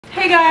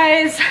Hey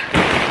guys,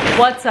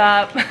 what's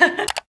up?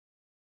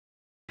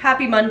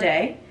 Happy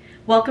Monday.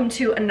 Welcome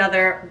to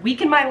another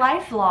week in my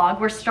life vlog.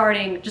 We're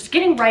starting, just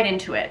getting right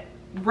into it.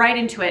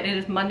 It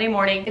is Monday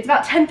morning. It's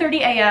about 10:30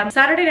 a.m.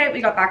 Saturday night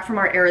we got back from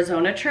our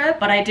Arizona trip,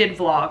 but I did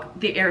vlog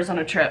the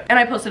Arizona trip and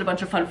I posted a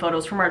bunch of fun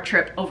photos from our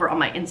trip over on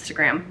my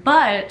Instagram.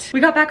 But we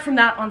got back from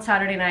that on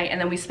Saturday night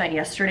and then we spent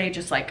yesterday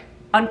just like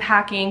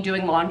unpacking,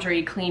 doing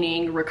laundry,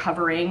 cleaning,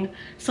 recovering.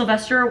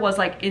 Sylvester was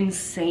like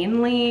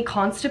insanely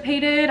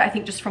constipated, I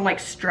think just from like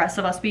stress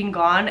of us being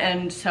gone,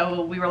 and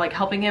so we were like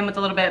helping him with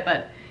a little bit,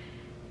 but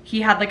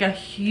he had like a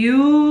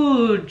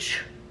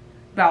huge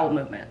bowel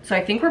movement. So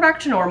I think we're back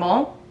to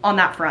normal on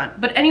that front.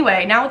 But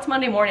anyway, now it's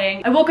Monday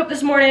morning. I woke up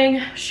this morning,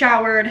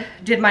 showered,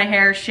 did my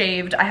hair,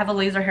 shaved. I have a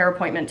laser hair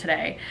appointment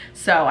today,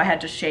 so I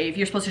had to shave.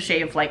 You're supposed to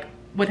shave like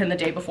within the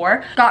day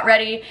before. Got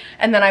ready,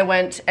 and then I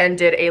went and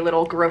did a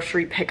little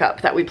grocery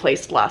pickup that we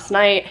placed last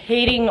night.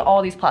 Hating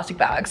all these plastic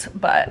bags,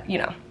 but you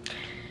know,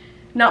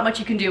 not much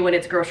you can do when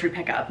it's grocery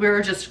pickup. We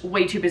were just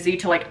way too busy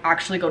to like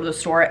actually go to the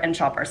store and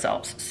shop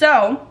ourselves.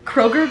 So,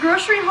 Kroger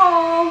grocery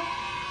haul.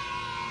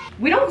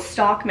 We don't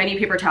stock many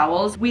paper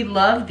towels. We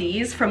love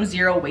these from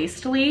Zero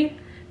Wastely.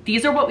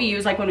 These are what we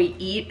use like when we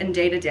eat and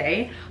day to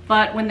day,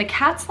 but when the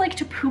cats like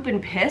to poop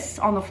and piss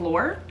on the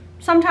floor,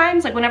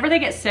 sometimes, like whenever they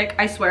get sick,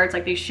 I swear it's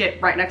like they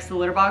shit right next to the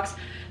litter box.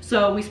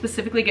 So we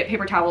specifically get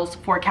paper towels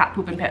for cat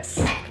poop and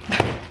piss.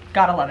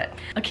 Gotta love it.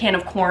 A can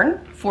of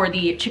corn for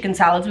the chicken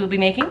salads we'll be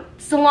making.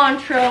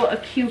 Cilantro, a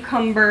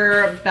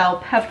cucumber,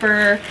 bell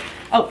pepper.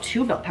 Oh,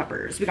 2 bell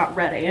peppers. We got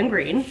red and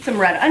green. Some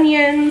red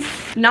onions.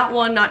 Not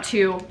 1, not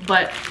 2,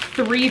 but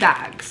 3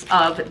 bags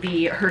of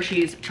the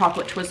Hershey's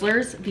chocolate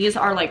Twizzlers. These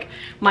are like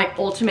my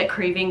ultimate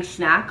craving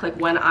snack, like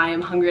when I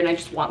am hungry and I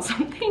just want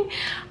something.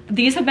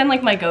 These have been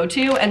like my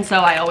go-to, and so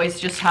I always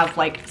just have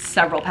like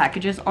several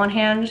packages on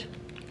hand.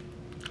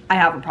 I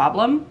have a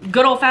problem.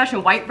 Good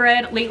old-fashioned white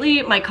bread.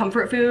 Lately, my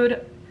comfort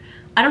food,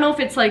 I don't know if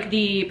it's like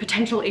the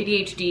potential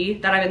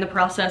ADHD that I'm in the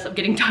process of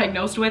getting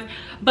diagnosed with,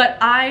 but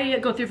I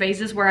go through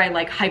phases where I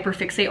like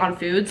hyperfixate on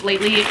foods.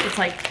 Lately, it's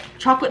like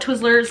chocolate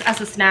Twizzlers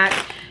as a snack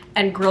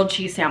and grilled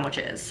cheese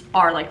sandwiches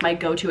are like my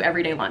go-to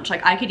everyday lunch.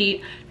 Like I could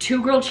eat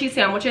 2 grilled cheese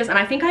sandwiches, and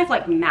I think I've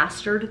like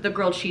mastered the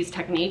grilled cheese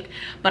technique,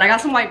 but I got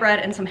some white bread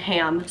and some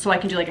ham, so I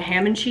can do like a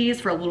ham and cheese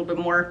for a little bit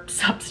more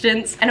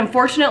substance. And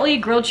unfortunately,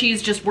 grilled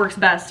cheese just works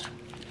best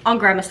on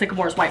Grandma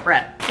Sycamore's white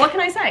bread. What can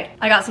I say?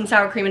 I got some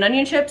sour cream and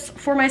onion chips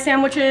for my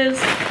sandwiches.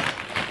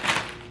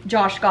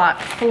 Josh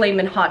got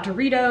Flamin' Hot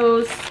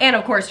Doritos. And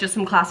of course, just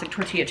some classic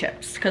tortilla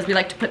chips, because we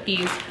like to put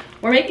these.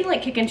 We're making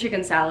like kickin'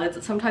 chicken salads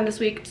at some time this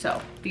week, so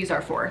these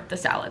are for the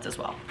salads as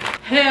well.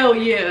 Hell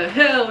yeah,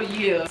 hell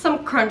yeah.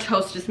 Some Crunch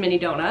Hostess mini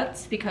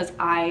donuts, because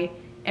I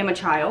am a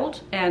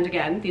child, and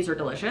again, these are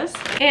delicious.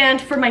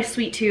 And for my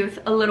sweet tooth,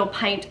 a little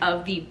pint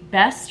of the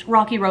best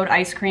Rocky Road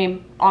ice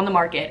cream on the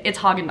market. It's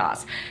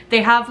Haagen-Dazs.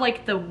 They have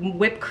like the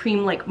whipped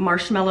cream like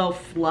marshmallow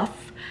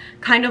fluff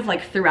kind of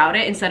like throughout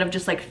it, instead of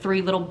just like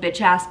 3 little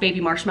bitch ass baby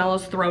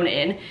marshmallows thrown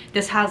in.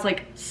 This has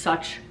like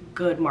such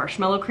good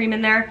marshmallow cream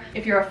in there.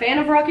 If you're a fan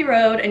of Rocky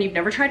Road and you've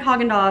never tried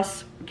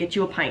Haagen-Dazs, get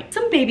you a pint.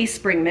 Some baby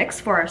spring mix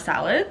for our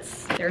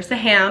salads. There's the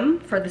ham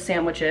for the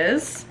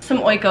sandwiches. Some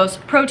Oikos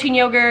protein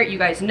yogurt. You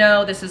guys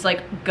know this is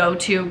like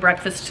go-to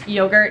breakfast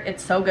yogurt.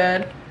 It's so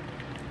good.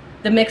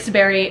 The mixed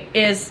berry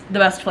is the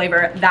best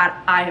flavor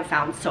that I have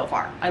found so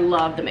far. I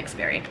love the mixed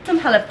berry. Some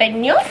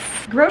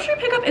jalapenos. Grocery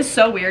pickup is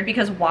so weird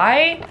because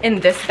why in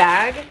this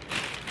bag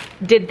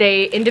did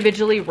they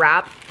individually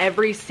wrap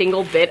every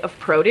single bit of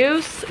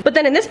produce? But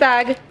then in this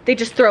bag, they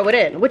just throw it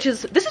in, which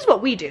is, this is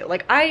what we do.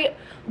 Like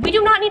we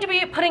do not need to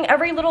be putting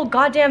every little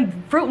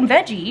goddamn fruit and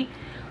veggie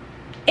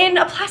in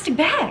a plastic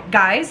bag,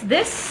 guys.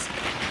 This,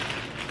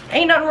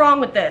 ain't nothing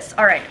wrong with this.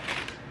 All right,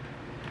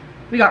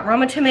 we got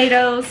Roma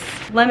tomatoes,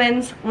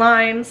 lemons,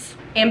 limes,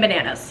 and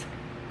bananas.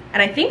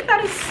 And I think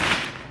that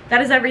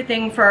is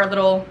everything for our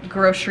little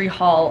grocery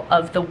haul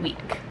of the week.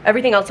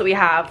 Everything else that we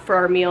have for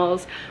our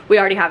meals, we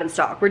already have in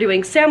stock. We're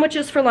doing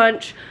sandwiches for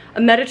lunch,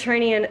 a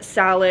Mediterranean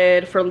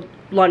salad for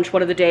lunch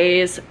one of the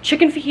days,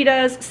 chicken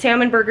fajitas,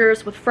 salmon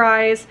burgers with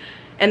fries,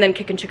 and then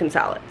kickin' chicken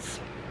salads.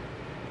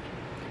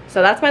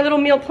 So that's my little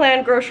meal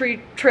plan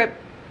grocery trip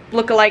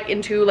look-alike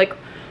into like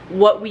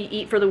what we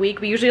eat for the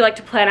week. We usually like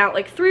to plan out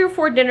like 3 or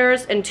 4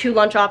 dinners and 2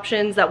 lunch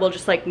options that we'll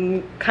just like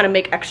kind of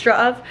make extra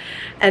of,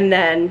 and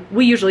then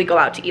we usually go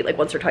out to eat like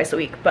once or twice a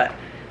week. But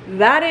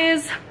that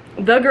is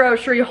the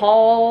grocery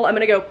haul. I'm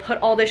gonna go put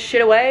all this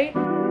shit away.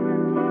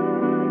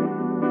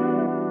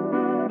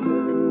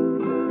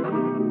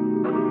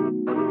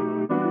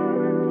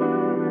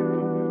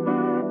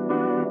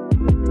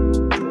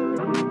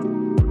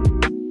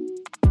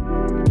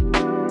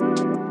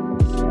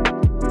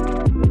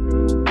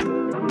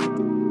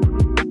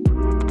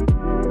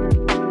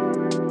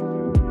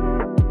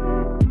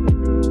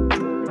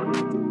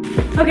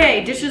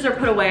 Okay, dishes are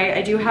put away.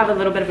 I do have a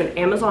little bit of an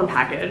Amazon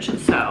package,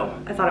 so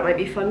I thought it might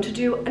be fun to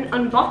do an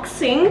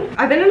unboxing.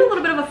 I've been in a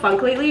little bit of a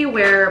funk lately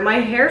where my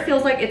hair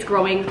feels like it's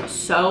growing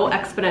so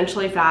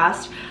exponentially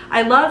fast.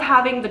 I love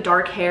having the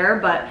dark hair,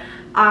 but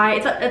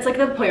It's like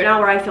the point now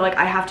where I feel like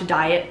I have to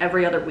diet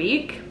every other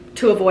week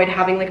to avoid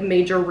having like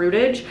major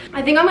rootage.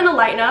 I think I'm gonna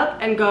lighten up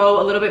and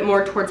go a little bit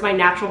more towards my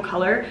natural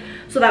color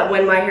so that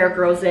when my hair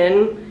grows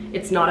in,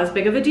 it's not as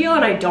big of a deal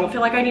and I don't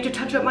feel like I need to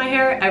touch up my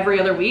hair every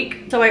other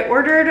week. So I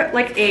ordered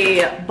like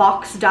a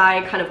box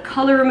dye kind of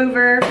color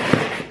remover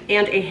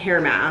and a hair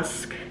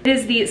mask. It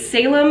is the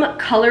Salem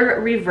Color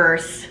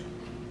Reverse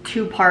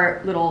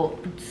 2-part little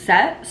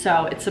set.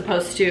 So it's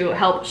supposed to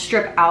help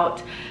strip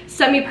out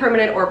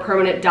semi-permanent or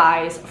permanent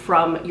dyes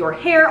from your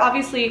hair.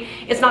 Obviously,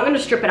 it's not going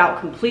to strip it out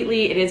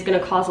completely. It is going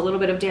to cause a little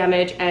bit of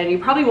damage and you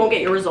probably won't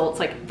get your results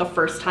like the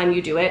first time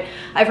you do it.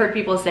 I've heard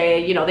people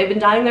say, you know, they've been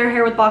dyeing their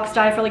hair with box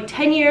dye for like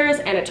 10 years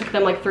and it took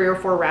them like 3 or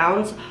 4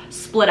 rounds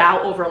split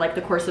out over like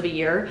the course of a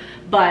year.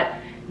 But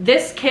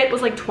this kit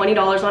was like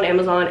 $20 on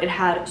Amazon. It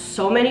had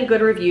so many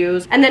good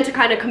reviews. And then to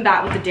kind of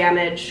combat with the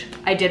damage,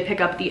 I did pick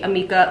up the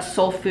Amika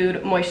Soul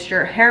Food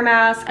Moisture Hair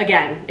Mask.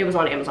 Again, it was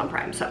on Amazon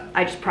Prime, so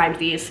I just primed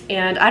these.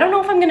 And I don't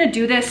know if I'm gonna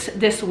do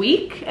this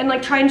week and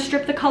like try and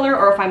strip the color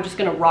or if I'm just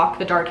gonna rock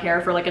the dark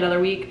hair for like another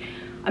week.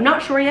 I'm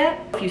not sure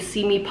yet. If you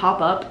see me pop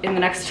up in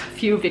the next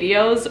few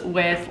videos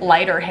with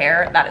lighter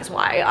hair, that is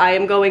why. I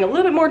am going a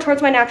little bit more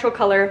towards my natural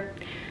color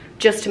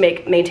just to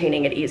make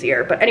maintaining it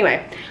easier. But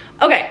anyway,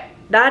 okay.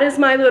 That is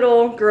my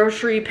little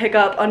grocery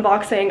pickup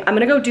unboxing. I'm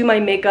gonna go do my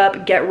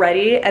makeup, get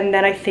ready, and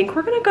then I think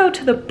we're gonna go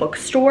to the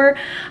bookstore.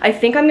 I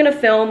think I'm gonna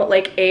film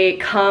like a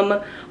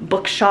come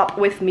bookshop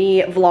with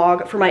me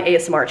vlog for my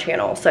ASMR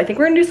channel. So I think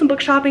we're gonna do some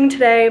book shopping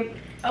today.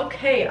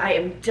 Okay, I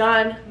am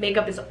done.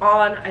 Makeup is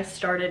on. I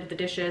started the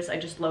dishes. I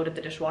just loaded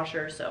the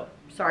dishwasher, so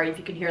sorry if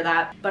you can hear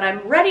that. But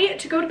I'm ready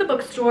to go to the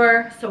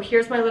bookstore. So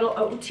here's my little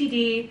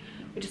OOTD.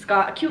 We just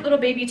got a cute little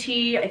baby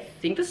tee. I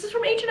think this is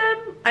from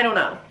H&M. I don't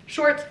know.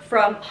 Shorts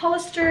from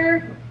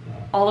Hollister.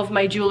 All of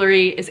my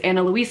jewelry is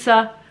Ana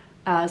Luisa.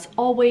 As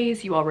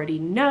always, you already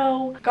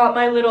know. Got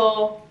my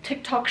little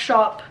TikTok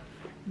shop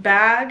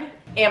bag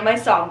and my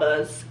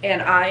Sambas. And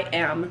I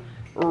am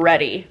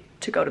ready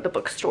to go to the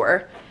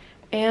bookstore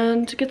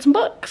and get some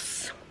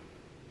books.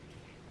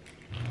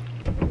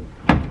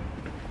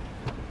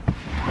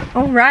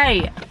 All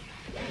right.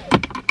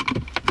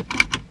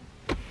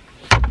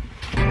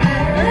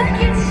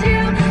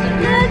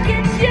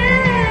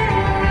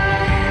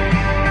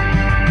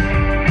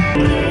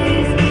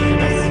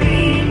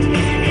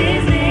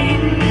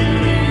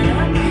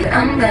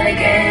 I'm gonna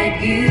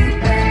get you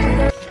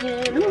back.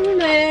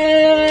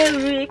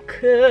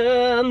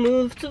 America,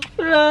 move to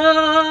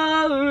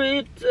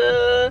Florida.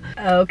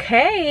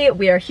 Okay,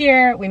 we are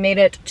here. We made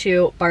it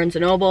to Barnes &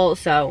 Noble,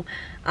 so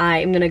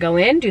I'm gonna go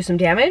in, do some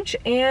damage,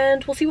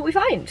 and we'll see what we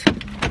find.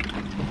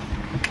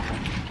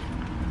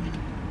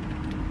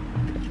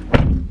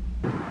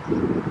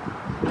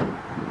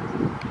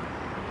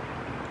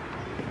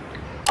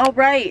 All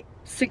right,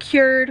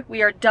 secured.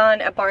 We are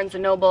done at Barnes &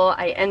 Noble.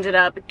 I ended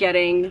up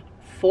getting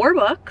 4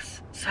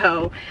 books.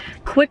 So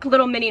quick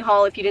little mini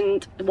haul if you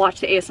didn't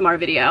watch the ASMR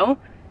video.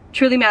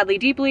 Truly Madly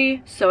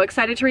Deeply, so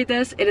excited to read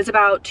this. It is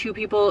about 2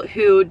 people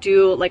who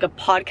do like a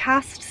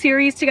podcast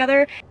series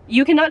together.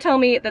 You cannot tell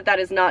me that that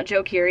is not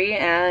Joe Keery,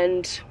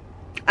 and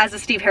as a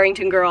Steve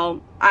Harrington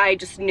girl, I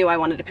just knew I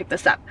wanted to pick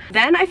this up.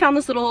 Then I found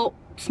this little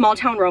small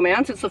town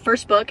romance. It's the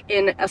first book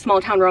in a small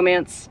town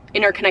romance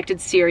interconnected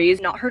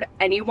series. Not heard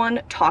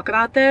anyone talk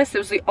about this. It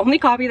was the only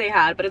copy they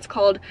had, but it's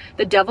called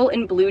The Devil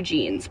in Blue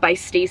Jeans by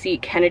Stacey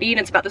Kennedy, and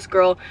it's about this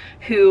girl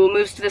who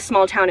moves to this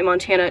small town in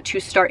Montana to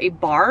start a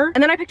bar.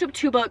 And then I picked up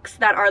 2 books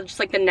that are just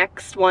like the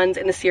next ones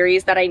in the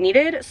series that I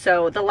needed.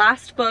 So the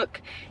last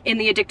book in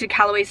the Addicted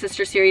Calloway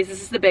Sister series,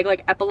 this is the big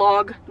like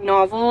epilogue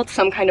novel,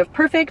 Some Kind of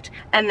Perfect.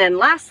 And then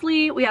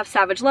lastly, we have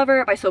Savage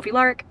Lover by Sophie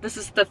Lark. This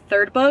is the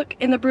 3rd book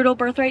in the Brutal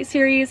Birthright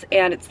series,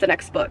 and it's the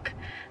next book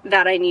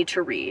that I need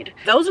to read.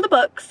 Those are the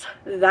books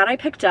that I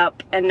picked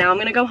up, and now I'm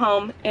gonna go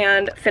home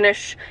and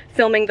finish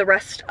filming the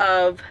rest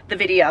of the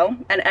video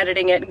and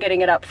editing it and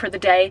getting it up for the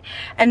day,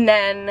 and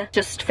then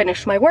just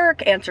finish my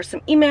work, answer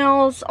some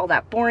emails, all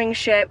that boring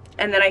shit.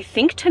 And then I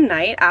think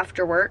tonight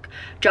after work,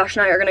 Josh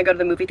and I are gonna go to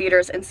the movie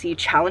theaters and see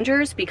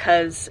Challengers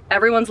because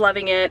everyone's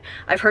loving it.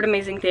 I've heard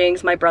amazing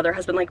things. My brother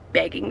has been like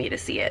begging me to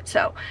see it,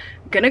 so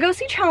gonna go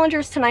see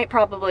Challengers tonight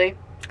probably,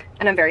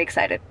 and I'm very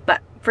excited. But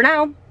for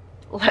now,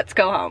 let's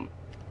go home.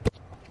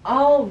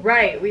 All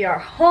right, we are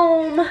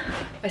home.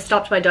 I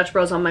stopped by Dutch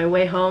Bros on my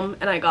way home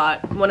and I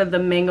got one of the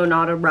Mango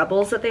Nata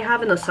Rebels that they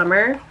have in the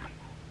summer.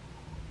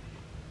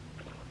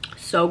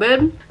 So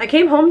good. I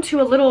came home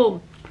to a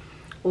little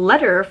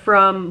letter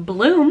from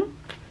Bloom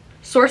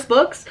Source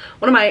Books,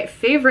 one of my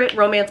favorite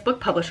romance book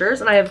publishers,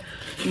 and I have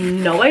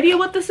no idea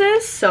what this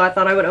is, so I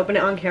thought I would open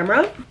it on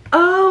camera.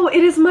 Oh,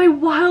 it is my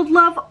Wild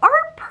Love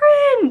art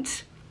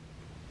print.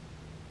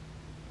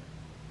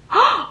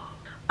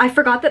 I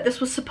forgot that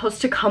this was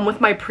supposed to come with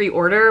my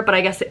pre-order, but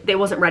I guess it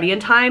wasn't ready in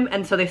time,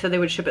 and so they said they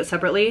would ship it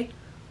separately.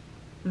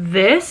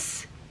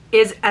 This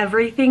is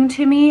everything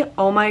to me.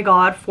 Oh my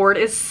god, Ford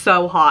is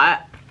so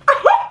hot.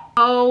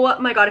 Oh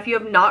my god, if you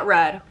have not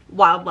read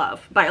Wild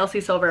Love by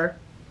Elsie Silver,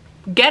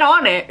 get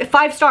on it.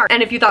 5 stars.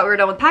 And if you thought we were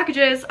done with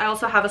packages, I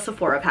also have a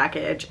Sephora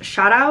package.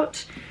 Shout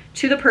out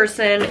to the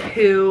person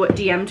who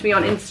DM'd me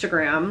on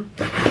Instagram,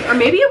 or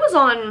maybe it was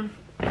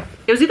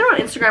either on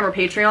Instagram or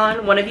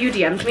Patreon. One of you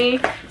DM'd me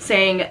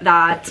saying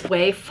that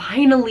Way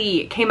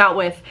finally came out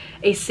with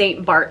a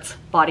St. Bart's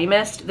body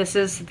mist. This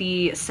is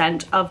the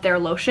scent of their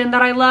lotion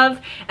that I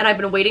love, and I've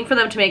been waiting for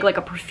them to make like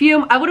a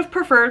perfume. I would have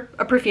preferred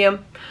a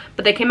perfume,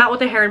 but they came out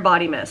with a hair and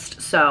body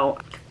mist, so.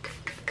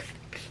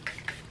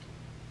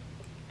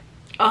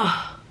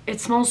 Oh,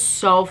 it smells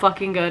so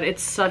fucking good.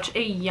 It's such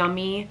a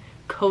yummy,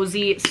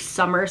 cozy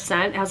summer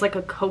scent. It has like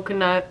a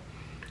coconut,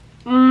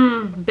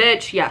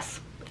 bitch, yes.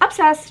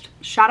 Obsessed.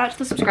 Shout out to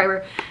the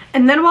subscriber.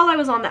 And then while I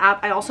was on the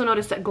app, I also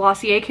noticed that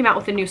Glossier came out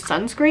with a new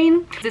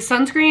sunscreen. The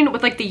sunscreen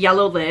with like the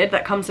yellow lid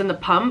that comes in the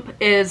pump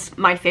is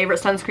my favorite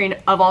sunscreen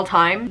of all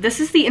time. This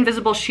is the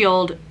Invisible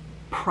Shield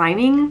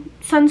priming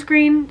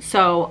sunscreen.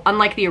 So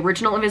unlike the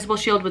original Invisible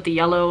Shield with the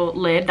yellow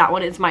lid, that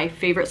one is my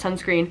favorite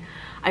sunscreen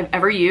I've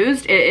ever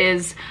used.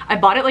 I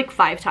bought it like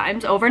 5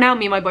 times over now.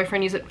 Me and my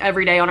boyfriend use it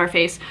every day on our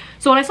face.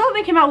 So when I saw that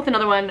they came out with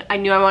another one, I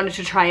knew I wanted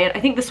to try it. I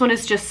think this one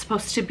is just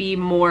supposed to be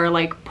more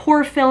like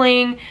pore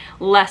filling,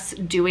 less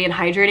dewy and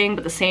hydrating,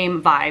 but the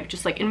same vibe.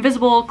 Just like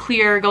invisible,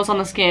 clear, goes on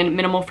the skin,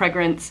 minimal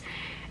fragrance.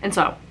 And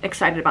so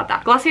excited about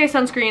that. Glossier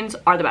sunscreens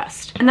are the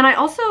best. And then I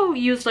also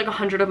used like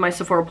 100 of my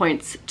Sephora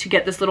points to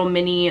get this little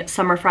mini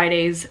Summer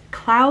Fridays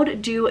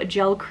Cloud Dew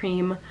Gel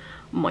Cream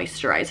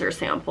Moisturizer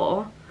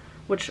sample,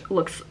 which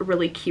looks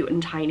really cute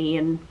and tiny.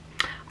 And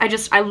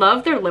I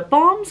love their lip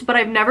balms, but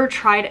I've never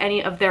tried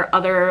any of their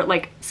other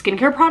like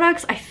skincare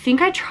products. I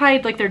think I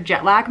tried like their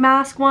jet lag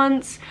mask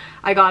once.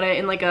 I got it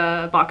in like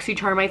a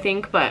BoxyCharm, I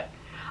think, but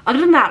other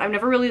than that, I've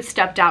never really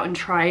stepped out and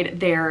tried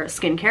their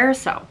skincare.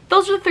 So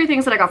those are the 3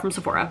 things that I got from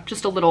Sephora.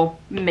 Just a little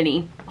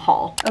mini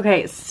haul.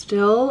 Okay,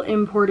 still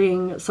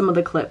importing some of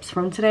the clips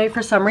from today.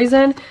 For some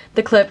reason,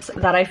 the clips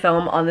that I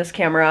film on this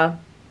camera,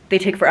 they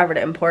take forever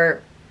to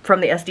import from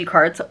the SD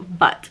cards,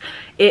 but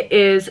it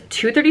is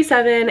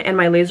 2:37 and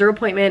my laser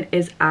appointment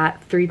is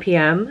at 3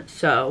 p.m.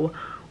 So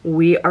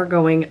we are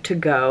going to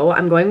go.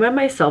 I'm going by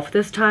myself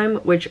this time,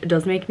 which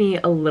does make me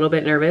a little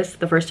bit nervous.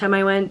 The first time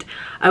I went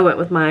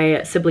with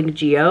my sibling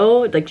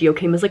Gio. Like Gio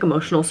came as like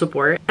emotional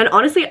support. And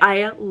honestly,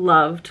 I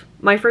loved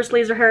my first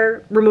laser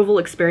hair removal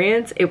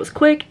experience. It was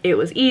quick, it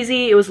was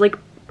easy, it was like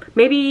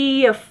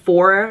maybe a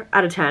 4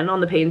 out of 10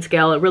 on the pain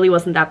scale. It really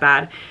wasn't that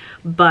bad.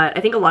 But I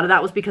think a lot of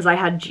that was because I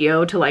had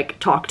Gio to like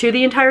talk to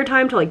the entire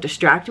time to like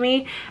distract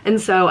me. And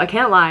so I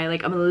can't lie,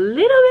 like I'm a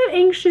little bit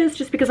anxious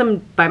just because I'm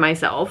by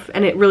myself,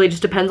 and it really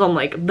just depends on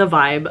like the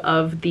vibe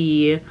of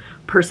the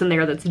person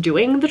there that's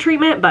doing the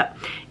treatment. But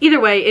either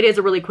way, it is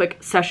a really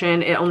quick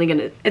session. It's only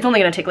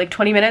gonna take like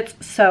 20 minutes.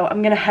 So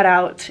I'm gonna head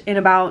out in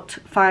about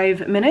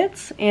 5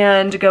 minutes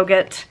and go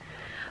get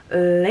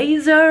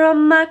laser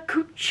on my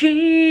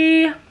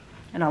coochie,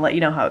 and I'll let you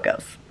know how it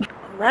goes.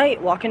 All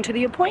right, walk into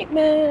the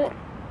appointment.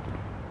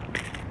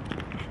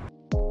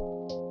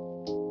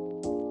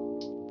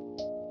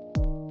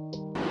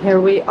 Here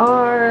we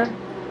are.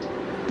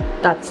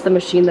 That's the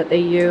machine that they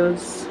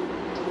use.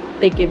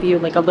 They give you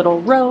like a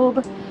little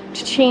robe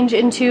to change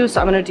into, so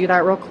I'm gonna do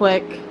that real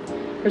quick.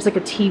 There's like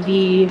a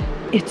TV.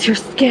 It's your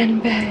skin,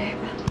 babe.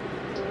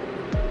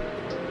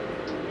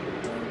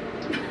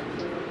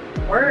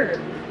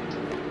 Word.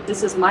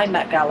 This is my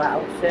Met Gala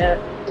outfit.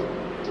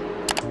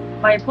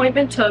 My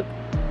appointment took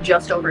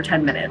just over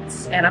 10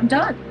 minutes and I'm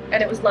done.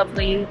 And it was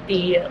lovely.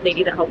 The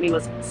lady that helped me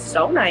was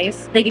so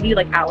nice. They give you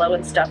like aloe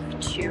and stuff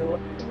to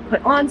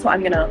put on, so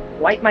I'm gonna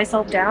wipe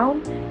myself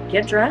down,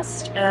 get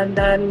dressed, and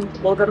then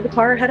we'll go to the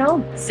car and head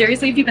home.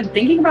 Seriously, if you've been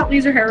thinking about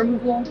laser hair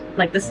removal,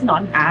 like this is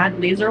not an ad,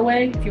 Laser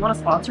Away, if you want to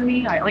sponsor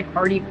me, I like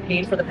already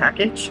paid for the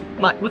package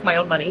with my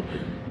own money,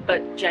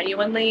 but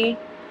genuinely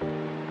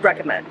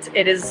recommend.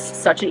 It is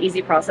such an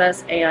easy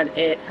process and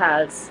it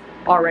has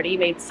already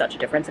made such a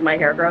difference in my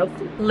hair growth.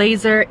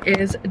 Laser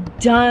is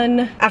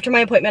done. After my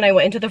appointment, I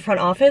went into the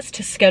front office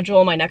to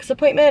schedule my next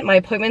appointment. My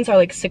appointments are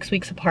like 6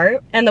 weeks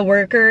apart, and the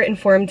worker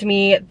informed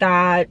me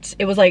that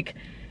it was like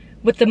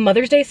with the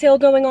Mother's Day sale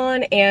going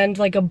on and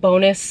like a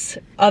bonus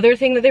other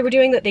thing that they were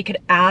doing, that they could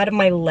add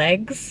my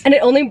legs, and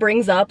it only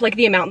brings up like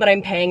the amount that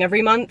I'm paying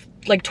every month,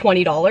 like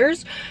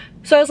 $20.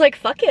 So I was like,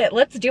 fuck it,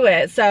 let's do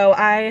it. So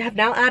I have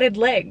now added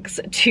legs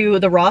to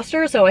the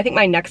roster. So I think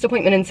my next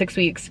appointment in 6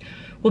 weeks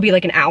will be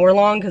like an hour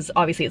long, because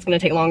obviously it's gonna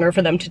take longer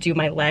for them to do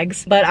my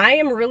legs. But I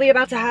am really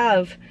about to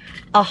have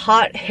a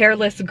hot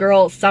hairless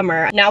girl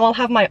summer. Now I'll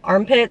have my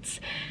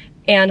armpits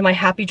and my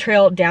happy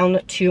trail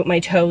down to my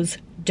toes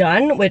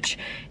done, which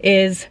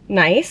is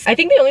nice. I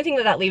think the only thing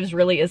that leaves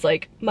really is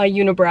like my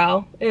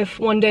unibrow, if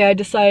one day I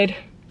decide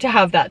to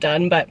have that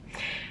done. But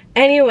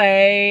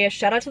anyway,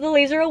 shout out to the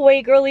Laser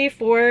Away girly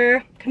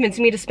for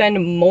convincing me to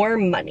spend more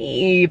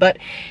money, but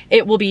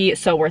it will be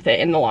so worth it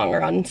in the long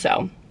run.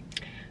 So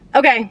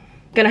okay,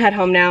 gonna head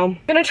home now.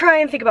 Gonna try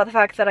and think about the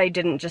fact that I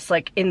didn't just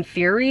like in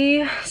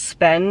theory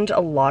spend a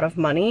lot of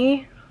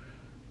money,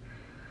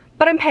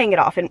 but I'm paying it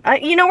off, and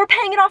you know, we're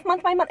paying it off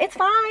month by month. It's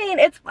fine,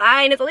 it's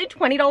fine. It's only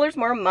 $20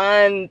 more a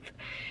month.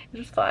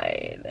 It's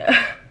fine.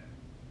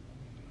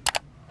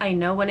 I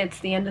know when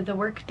it's the end of the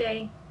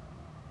workday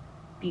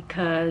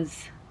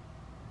because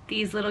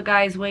these little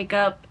guys wake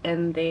up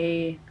and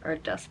they are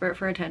desperate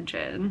for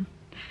attention.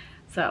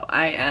 So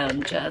I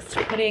am just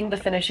putting the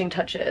finishing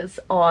touches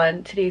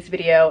on today's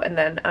video, and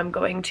then I'm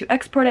going to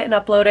export it and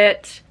upload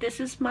it. This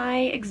is my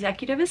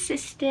executive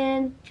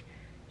assistant.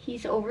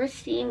 He's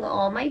overseeing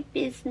all my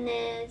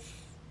business.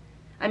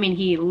 I mean,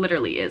 he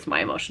literally is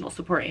my emotional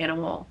support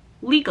animal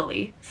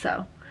legally,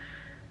 so.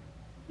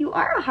 You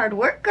are a hard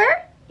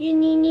worker. You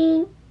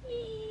Nini.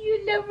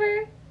 You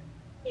lover.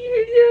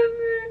 You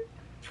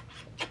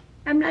lover.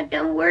 I'm not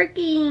done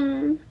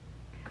working.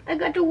 I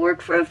got to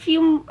work for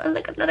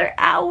like another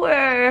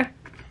hour.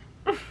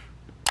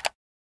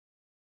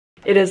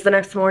 It is the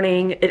next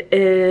morning. It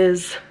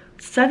is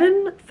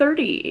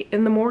 7:30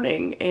 in the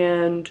morning,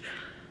 and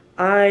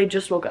I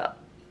just woke up,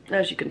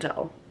 as you can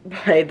tell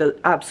by the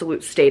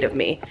absolute state of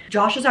me.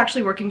 Josh is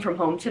actually working from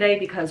home today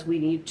because we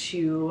need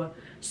to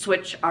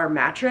switch our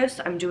mattress.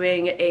 I'm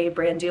doing a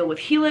brand deal with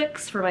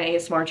Helix for my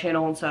ASMR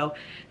channel, and so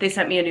they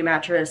sent me a new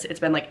mattress. It's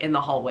been like in the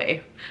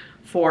hallway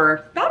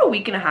for about a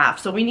week and a half,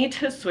 so we need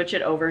to switch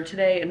it over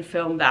today and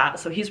film that.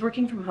 So he's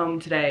working from home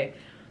today,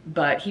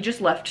 but he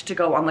just left to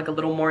go on like a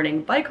little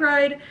morning bike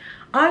ride.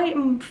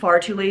 I'm far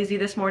too lazy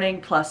this morning,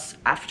 plus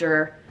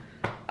after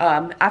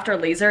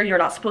laser, you're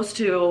not supposed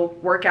to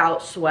work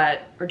out,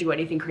 sweat, or do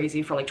anything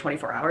crazy for like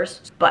 24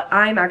 hours. But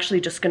I'm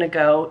actually just gonna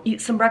go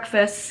eat some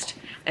breakfast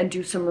and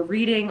do some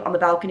reading on the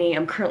balcony.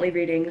 I'm currently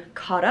reading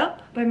Caught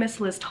Up by Miss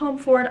Liz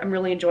Tomford. I'm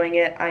really enjoying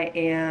it.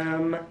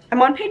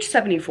 I'm on page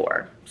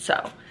 74,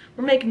 so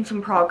we're making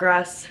some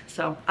progress.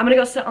 So I'm gonna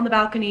go sit on the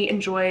balcony,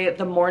 enjoy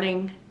the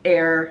morning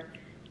air,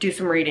 do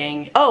some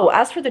reading. Oh,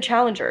 as for the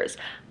challengers,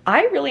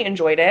 I really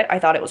enjoyed it. I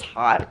thought it was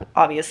hot,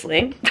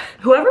 obviously.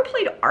 Whoever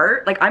played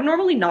Art, like, I'm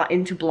normally not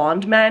into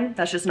blonde men.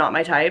 That's just not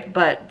my type.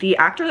 But the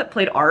actor that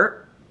played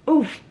Art,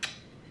 oof.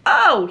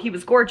 Oh, he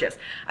was gorgeous.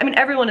 I mean,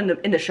 everyone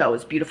in the show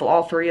is beautiful,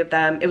 all three of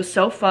them. It was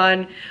so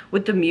fun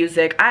with the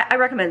music. I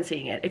recommend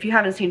seeing it. If you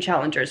haven't seen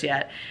Challengers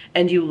yet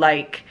and you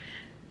like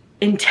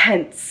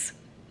intense,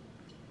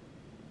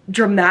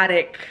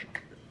 dramatic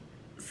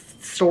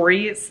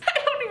stories, I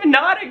don't even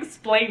know how to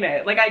explain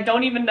it. Like, I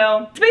don't even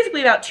know. It's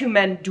basically about two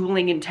men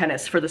dueling in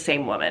tennis for the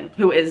same woman,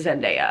 who is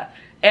Zendaya.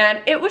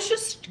 And it was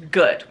just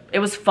good. It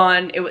was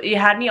fun. It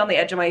had me on the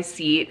edge of my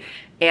seat.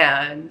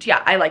 And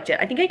yeah, I liked it.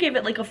 I think I gave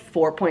it like a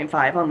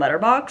 4.5 on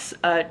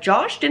Letterboxd.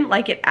 Josh didn't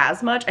like it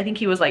as much. I think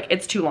he was like,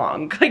 it's too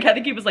long. Like, I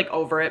think he was like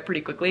over it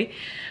pretty quickly.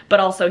 But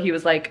also he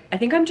was like, I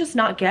think I'm just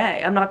not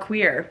gay. I'm not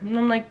queer. And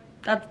I'm like,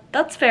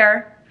 that's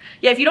fair.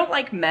 Yeah, if you don't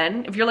like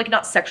men, if you're like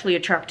not sexually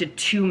attracted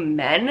to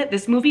men,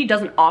 this movie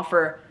doesn't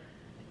offer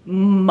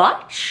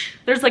much.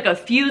 There's like a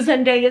few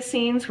Zendaya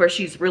scenes where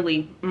she's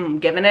really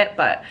giving it,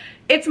 but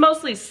it's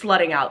mostly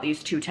slutting out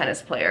these two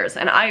tennis players,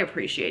 and I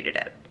appreciated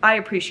it. I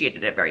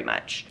appreciated it very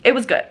much. It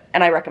was good,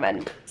 and I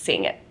recommend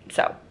seeing it.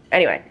 So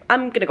anyway,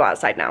 I'm gonna go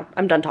outside now.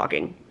 I'm done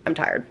talking. I'm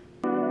tired.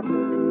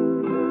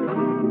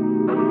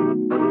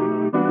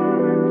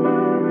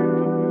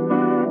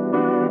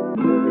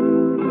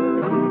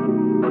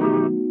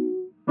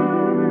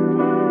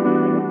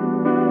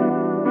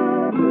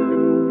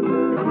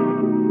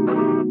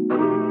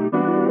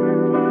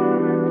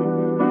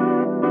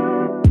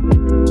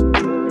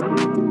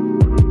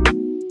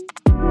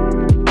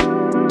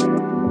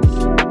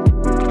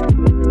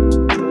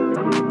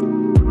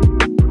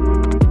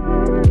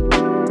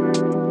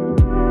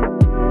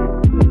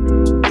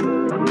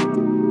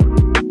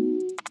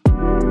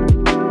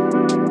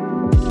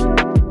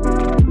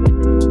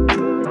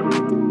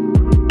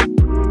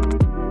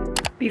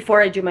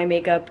 Before I do my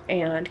makeup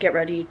and get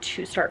ready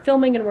to start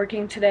filming and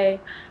working today,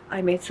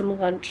 I made some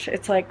lunch.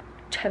 It's like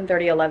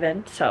 10:30,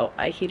 11, so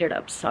I heated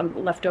up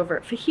some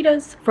leftover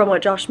fajitas from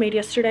what Josh made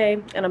yesterday,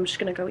 and I'm just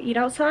gonna go eat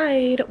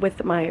outside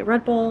with my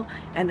Red Bull.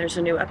 And there's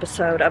a new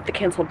episode of the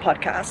Canceled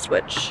Podcast,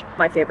 which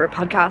my favorite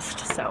podcast,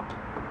 so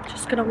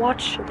just gonna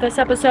watch this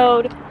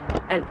episode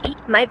and eat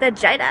my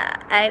vagina.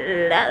 I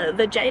love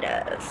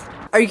vaginas.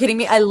 Are you kidding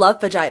me? I love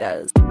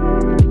vaginas.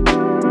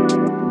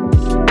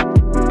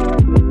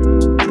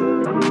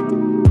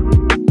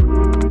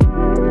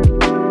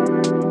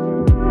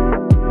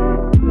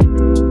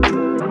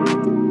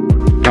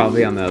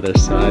 Probably on the other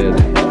side.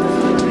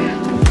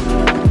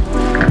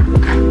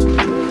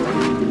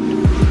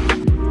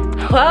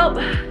 Well,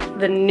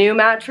 the new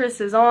mattress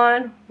is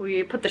on.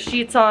 We put the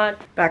sheets on.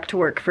 Back to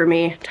work for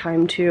me.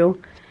 Time to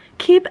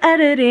keep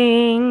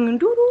editing.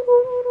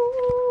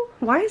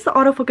 Why is the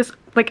autofocus,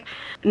 like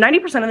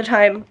 90% of the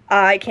time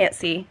I can't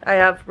see. I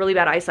have really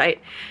bad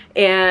eyesight.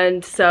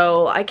 And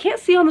so I can't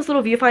see on this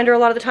little viewfinder a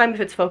lot of the time if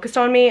it's focused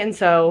on me. And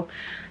so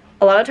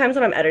a lot of times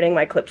when I'm editing,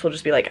 my clips will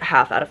just be like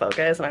half out of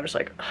focus, and I'm just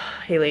like,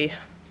 oh, Haley.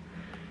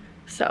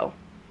 So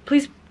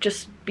please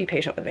just be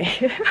patient with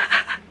me.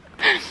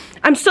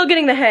 I'm still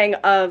getting the hang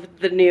of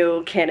the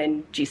new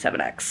Canon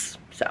G7X.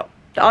 So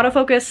the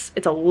autofocus,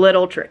 it's a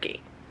little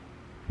tricky,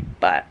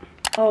 but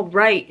All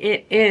right,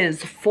 it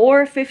is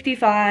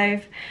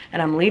 4:55 and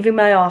I'm leaving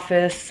my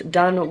office,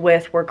 done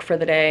with work for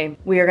the day.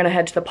 We are gonna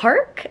head to the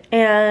park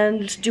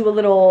and do a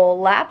little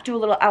lap, do a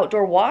little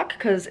outdoor walk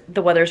because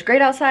the weather's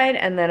great outside,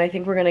 and then I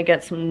think we're gonna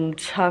get some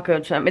taco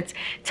time. It's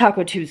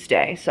Taco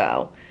Tuesday,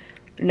 so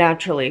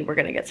naturally we're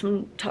gonna get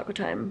some taco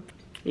time.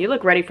 You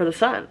look ready for the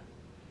sun.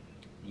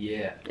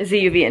 Yeah. Is the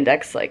UV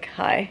index like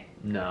high?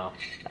 No.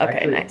 Okay,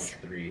 Actually, nice.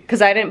 3.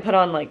 Because I didn't put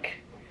on like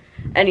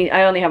any,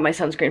 I only have my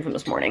sunscreen from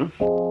this morning.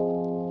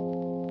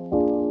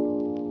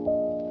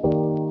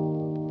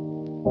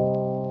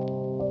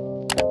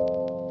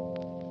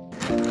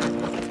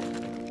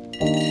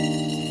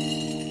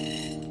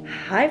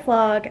 Hi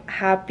vlog,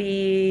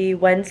 happy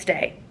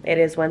Wednesday. It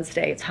is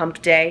Wednesday, it's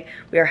hump day.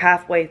 We are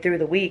halfway through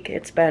the week.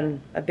 It's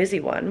been a busy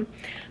one,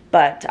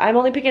 but I'm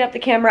only picking up the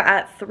camera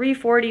at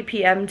 3:40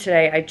 p.m.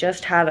 today. I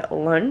just had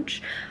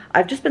lunch.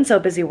 I've just been so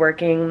busy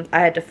working. I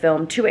had to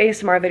film 2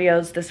 ASMR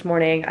videos this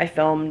morning. I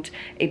filmed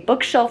a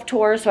bookshelf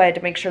tour, so I had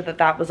to make sure that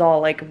that was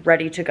all like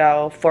ready to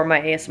go for my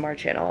ASMR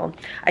channel.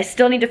 I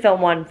still need to film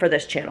one for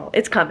this channel.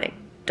 It's coming,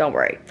 don't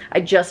worry.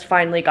 I just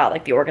finally got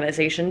like the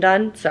organization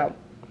done, so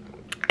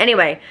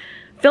anyway.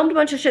 Filmed a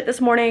bunch of shit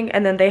this morning,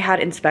 and then they had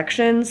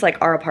inspections, like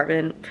our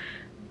apartment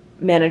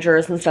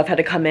managers and stuff had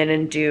to come in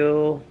and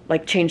do,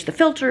 like, change the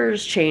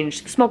filters,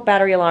 change the smoke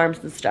battery alarms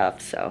and stuff.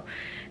 So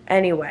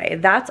anyway,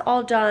 that's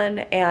all done,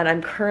 and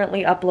I'm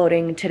currently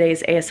uploading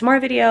today's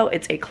ASMR video.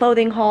 It's a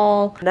clothing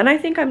haul. And then I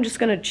think I'm just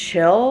gonna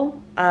chill.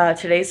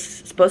 Today's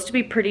supposed to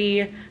be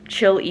pretty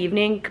chill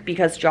evening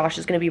because Josh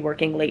is gonna be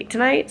working late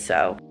tonight,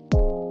 so.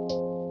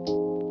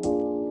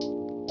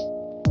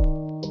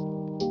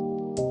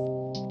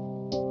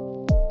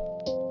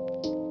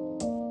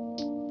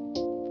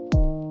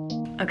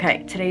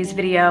 Okay, today's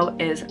video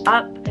is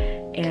up,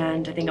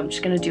 and I think I'm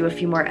just gonna do a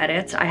few more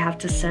edits. I have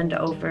to send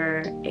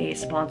over a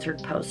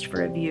sponsored post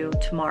for review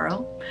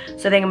tomorrow.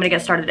 So I think I'm gonna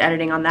get started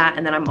editing on that,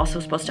 and then I'm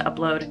also supposed to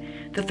upload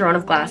the Throne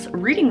of Glass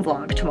reading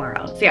vlog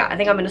tomorrow. So yeah, I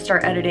think I'm gonna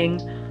start editing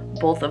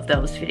both of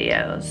those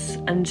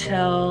videos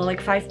until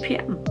like 5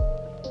 p.m.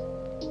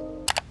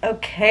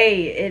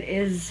 Okay, it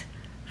is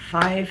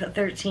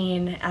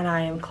 5:13 and I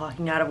am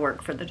clocking out of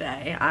work for the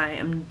day. I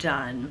am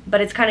done. But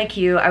it's kind of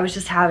cute. I was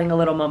just having a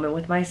little moment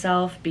with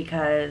myself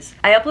because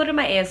I uploaded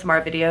my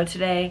ASMR video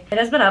today. It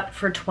has been up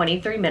for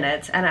 23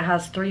 minutes and it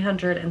has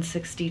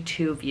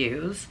 362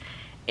 views.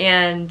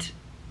 And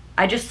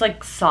I just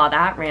like saw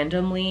that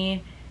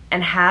randomly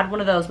and had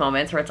one of those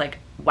moments where it's like,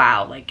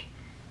 wow, like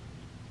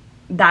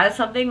that is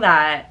something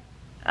that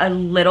a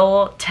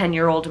little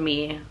 10-year-old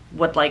me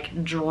would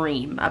like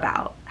dream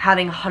about.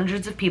 Having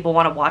hundreds of people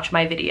want to watch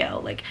my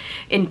video, like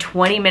in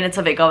 20 minutes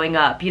of it going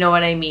up, you know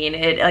what I mean?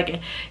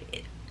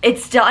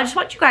 It's still, I just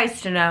want you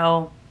guys to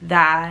know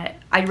that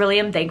I really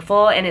am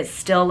thankful, and it's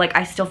still like,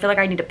 I still feel like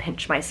I need to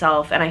pinch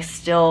myself, and I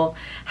still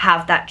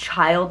have that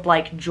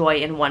childlike joy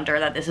and wonder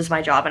that this is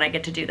my job and I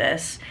get to do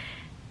this.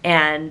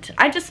 And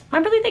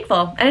I'm really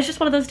thankful. And it's just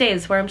one of those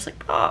days where I'm just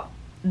like, oh,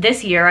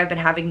 this year I've been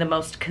having the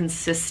most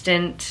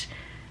consistent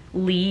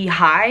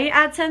high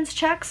AdSense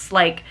checks.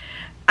 Like,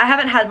 I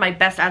haven't had my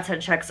best AdSense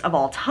checks of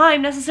all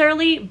time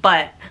necessarily,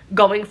 but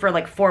going for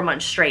like 4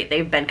 months straight,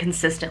 they've been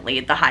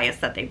consistently the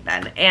highest that they've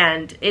been,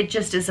 and it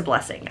just is a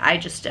blessing. I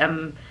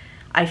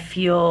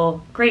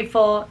feel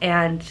grateful,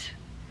 and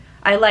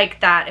I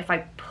like that if I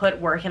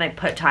put work and I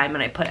put time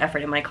and I put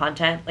effort in my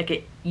content,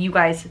 like you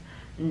guys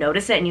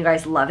notice it and you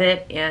guys love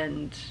it,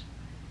 and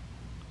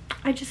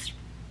I just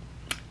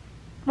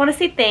want to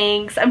say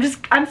thanks.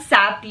 I'm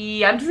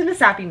sappy. I'm just in a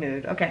sappy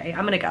mood. Okay,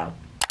 I'm gonna go.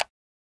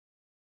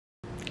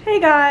 Hey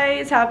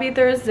guys, happy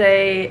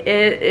Thursday.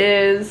 It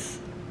is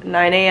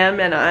 9 a.m.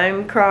 and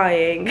I'm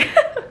crying.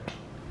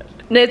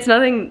 It's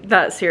nothing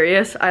that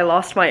serious. I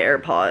lost my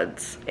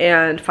AirPods,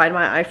 and Find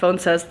My iPhone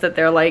says that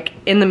they're like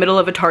in the middle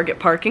of a Target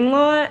parking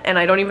lot, and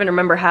I don't even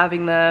remember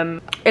having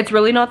them. It's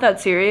really not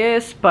that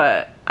serious,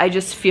 but I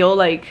just feel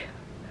like,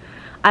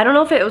 I don't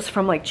know if it was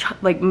from like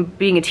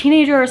being a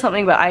teenager or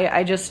something, but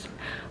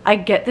I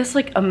get this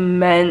like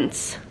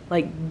immense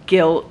like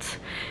guilt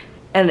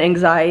and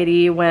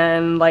anxiety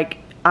when like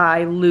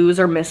I lose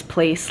or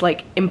misplace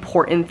like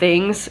important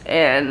things,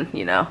 and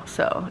you know,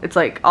 so it's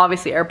like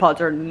obviously AirPods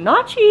are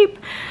not cheap.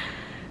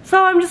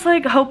 So I'm just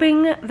like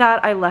hoping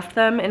that I left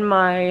them in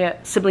my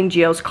sibling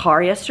Gio's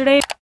car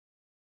yesterday.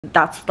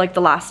 That's like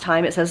the last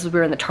time it says we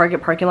were in the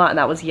Target parking lot, and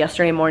that was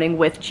yesterday morning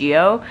with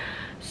Gio.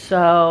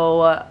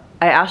 So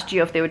I asked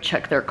Gio if they would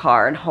check their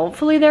car, and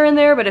hopefully they're in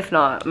there, but if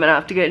not, I'm gonna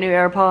have to get new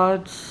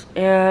AirPods,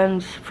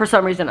 and for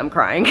some reason I'm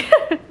crying.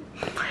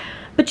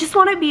 But just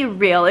want to be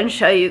real and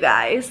show you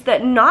guys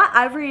that not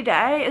every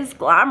day is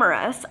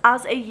glamorous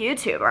as a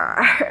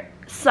YouTuber.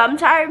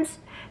 Sometimes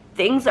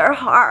things are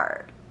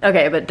hard.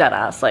 Okay, but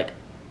deadass, like,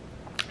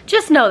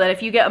 just know that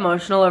if you get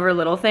emotional over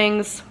little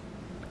things,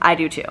 I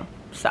do too.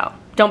 So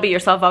don't beat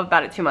yourself up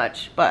about it too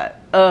much, but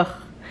ugh.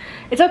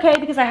 It's okay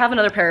because I have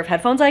another pair of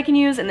headphones I can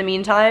use in the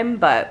meantime,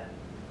 but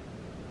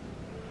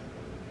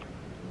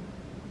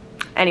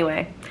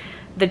anyway.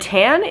 The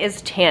tan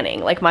is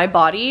tanning. Like my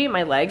body,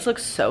 my legs look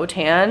so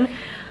tan.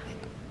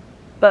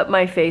 but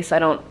my face I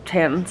don't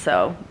tan,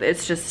 so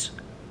it's just,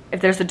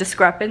 if there's a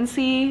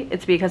discrepancy,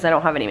 it's because I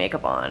don't have any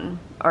makeup on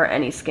or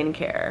any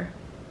skincare.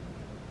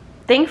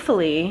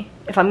 Thankfully,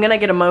 if I'm gonna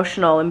get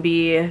emotional and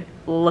be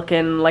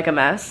looking like a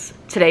mess,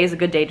 today is a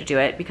good day to do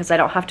it because I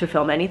don't have to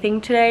film anything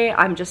today.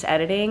 I'm just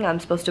editing. I'm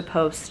supposed to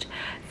post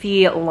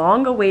the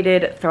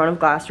long-awaited Throne of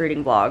Glass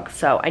reading vlog,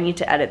 so I need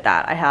to edit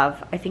that. I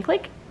have, I think,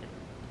 like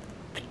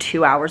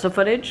 2 hours of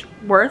footage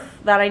worth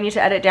that I need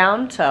to edit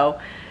down, so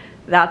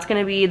that's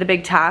gonna be the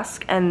big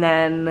task, and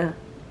then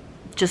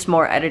just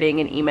more editing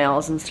and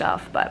emails and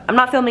stuff, but I'm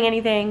not filming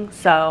anything,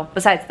 so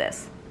besides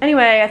this.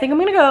 Anyway, I think I'm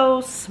gonna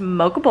go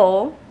smoke a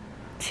bowl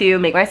to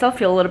make myself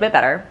feel a little bit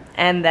better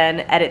and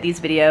then edit these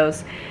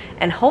videos,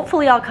 and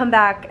hopefully I'll come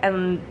back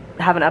and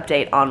have an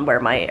update on where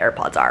my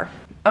AirPods are.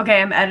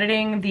 Okay, I'm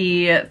editing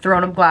the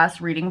Throne of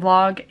Glass reading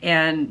vlog,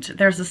 and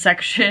there's a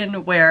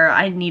section where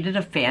I needed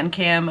a fan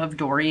cam of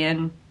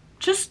Dorian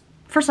just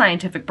for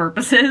scientific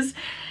purposes,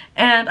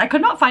 and I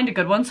could not find a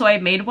good one, so I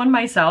made one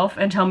myself,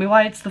 and tell me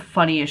why it's the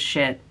funniest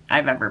shit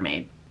I've ever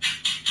made.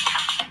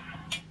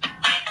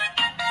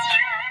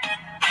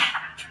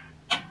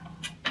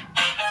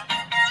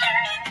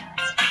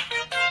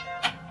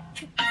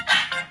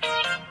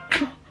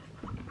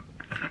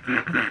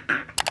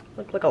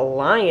 Look like a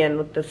lion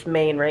with this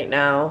mane right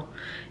now.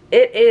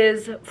 It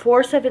is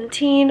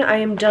 4:17. I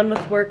am done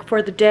with work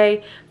for the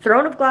day.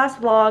 Throne of Glass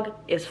vlog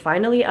is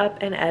finally up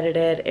and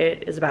edited.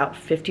 It is about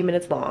 50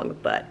 minutes long,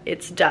 but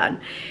it's done.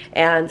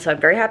 And so I'm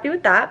very happy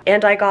with that.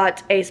 And I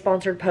got a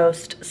sponsored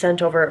post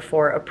sent over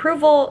for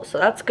approval, so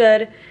that's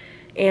good.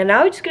 And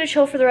now I'm just gonna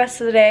chill for the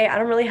rest of the day. I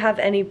don't really have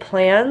any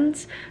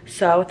plans,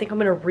 so I think I'm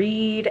gonna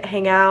read,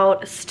 hang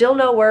out. Still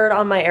no word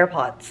on my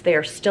AirPods. They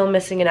are still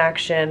missing in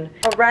action.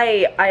 All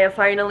right, I have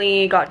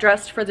finally got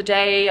dressed for the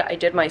day. I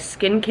did my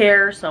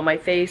skincare, so my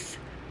face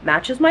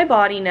matches my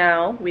body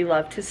now. We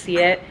love to see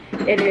it.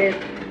 It is...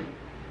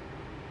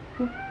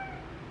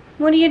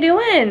 What are you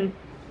doing?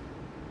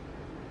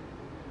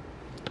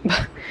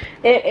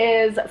 It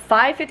is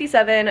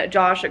 5:57.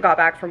 Josh got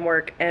back from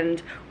work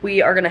and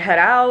we are gonna head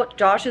out.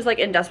 Josh is like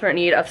in desperate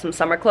need of some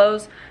summer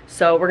clothes,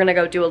 so we're gonna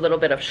go do a little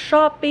bit of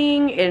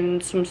shopping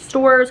in some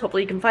stores.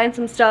 Hopefully you can find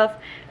some stuff,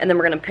 and then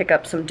we're gonna pick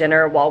up some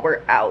dinner while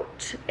we're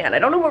out. And I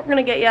don't know what we're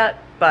gonna get yet,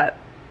 but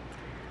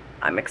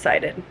I'm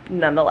excited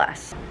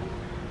nonetheless.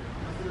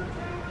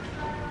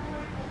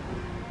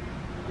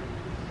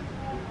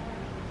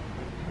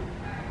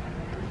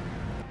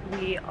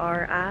 We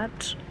are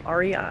at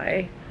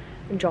REI.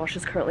 And Josh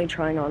is currently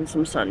trying on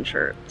some sun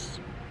shirts.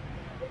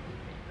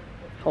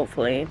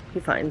 Hopefully he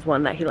finds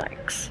one that he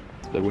likes.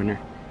 It's the winner.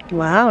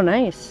 Wow,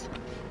 nice.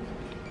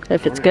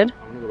 If it's good?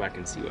 I'm gonna go back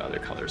and see what other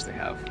colors they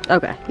have.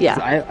 Okay,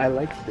 yeah. I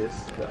like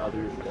this,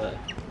 the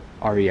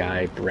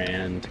REI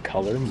brand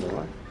color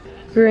more.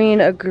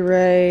 Green, a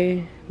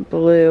gray,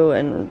 blue,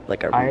 and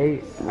like a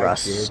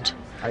rust.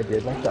 I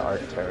did like the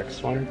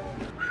Arc'teryx one.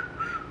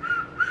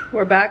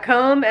 We're back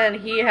home and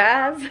he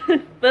has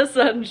the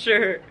sun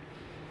shirt.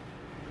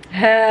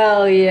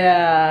 Hell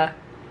yeah.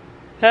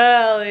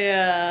 Hell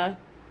yeah.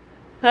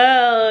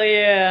 Hell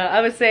yeah.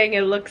 I was saying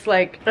it looks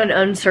like an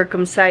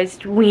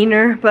uncircumcised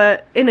wiener,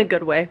 but in a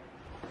good way.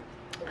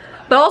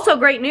 But also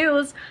great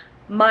news,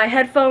 my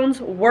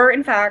headphones were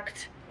in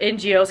fact in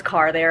Gio's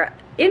car. They're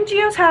in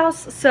Gio's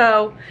house,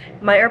 so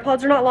my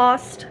AirPods are not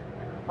lost.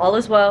 All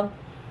is well.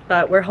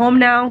 But we're home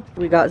now.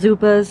 We got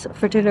Zupas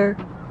for dinner.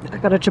 I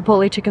got a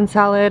Chipotle chicken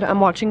salad. I'm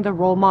watching the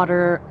role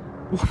model.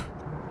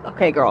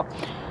 Okay, girl.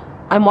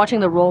 I'm watching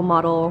the role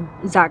model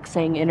Zach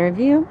Sang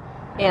interview,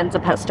 and the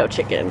pesto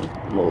chicken.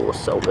 Oh,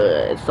 so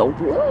good, so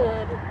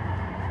good.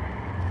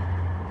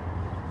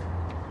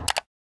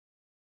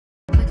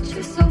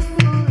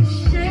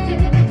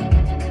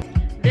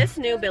 This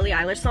new Billie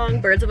Eilish song,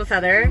 Birds of a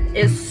Feather,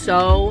 is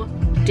so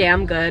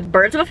damn good.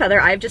 Birds of a Feather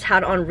I've just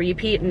had on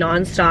repeat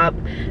non-stop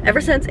ever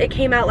since it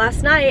came out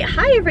last night.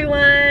 Hi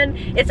everyone!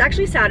 It's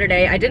actually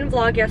Saturday. I didn't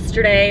vlog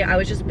yesterday. I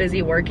was just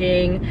busy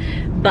working,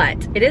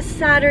 but it is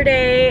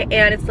Saturday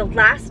and it's the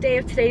last day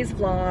of today's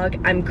vlog.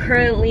 I'm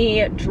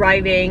currently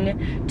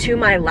driving to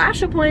my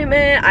lash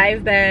appointment.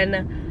 I've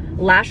been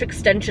lash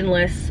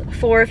extensionless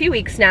for a few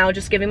weeks now,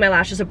 just giving my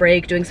lashes a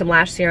break, doing some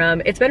lash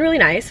serum. It's been really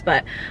nice,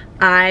 but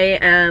I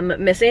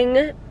am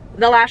missing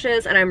the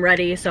lashes and I'm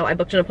ready, so I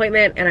booked an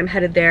appointment and I'm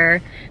headed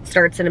there. It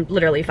starts in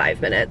literally 5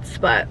 minutes,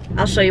 but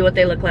I'll show you what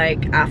they look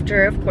like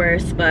after, of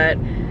course, but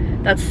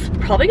that's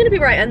probably gonna be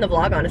where I end the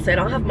vlog, honestly. I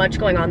don't have much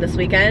going on this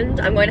weekend.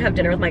 I'm going to have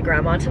dinner with my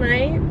grandma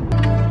tonight.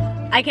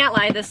 I can't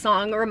lie, this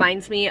song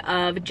reminds me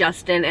of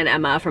Justin and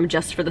Emma from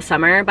Just for the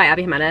Summer by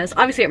Abby Jimenez.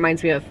 Obviously it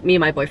reminds me of me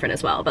and my boyfriend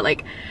as well, but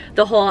like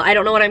the whole I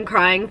don't know what I'm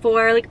crying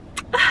for, like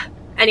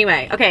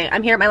anyway, okay,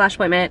 I'm here at my lash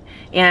appointment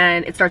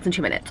and it starts in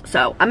 2 minutes.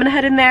 So I'm gonna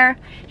head in there.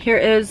 Here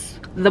is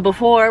the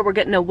before. We're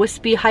getting a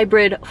wispy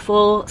hybrid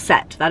full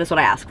set. That is what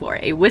I asked for,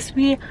 a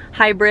wispy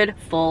hybrid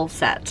full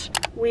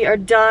set. We are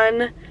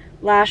done.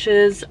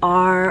 Lashes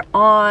are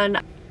on.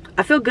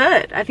 I feel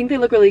good. I think they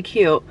look really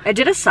cute. I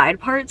did a side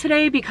part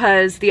today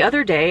because the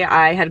other day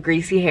I had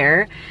greasy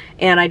hair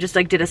and I just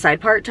like did a side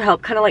part to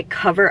help kind of like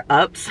cover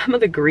up some of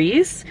the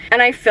grease.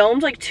 And I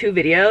filmed like 2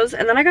 videos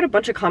and then I got a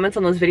bunch of comments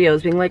on those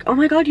videos being like, oh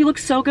my god, you look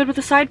so good with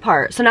the side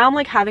part. So now I'm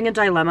like having a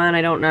dilemma and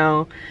I don't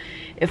know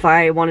if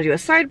I want to do a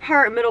side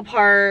part, middle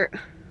part,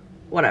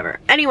 whatever.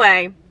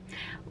 Anyway,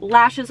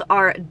 lashes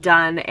are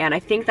done and I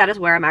think that is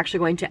where I'm actually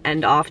going to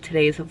end off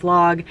today's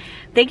vlog.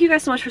 Thank you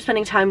guys so much for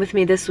spending time with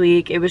me this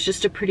week. It was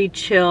just a pretty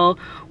chill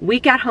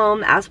week at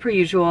home as per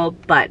usual,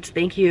 but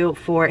thank you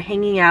for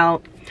hanging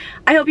out.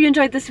 I hope you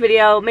enjoyed this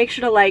video. Make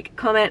sure to like,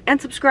 comment,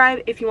 and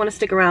subscribe if you want to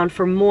stick around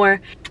for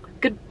more.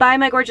 Goodbye,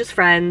 my gorgeous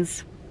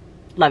friends.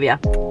 Love ya.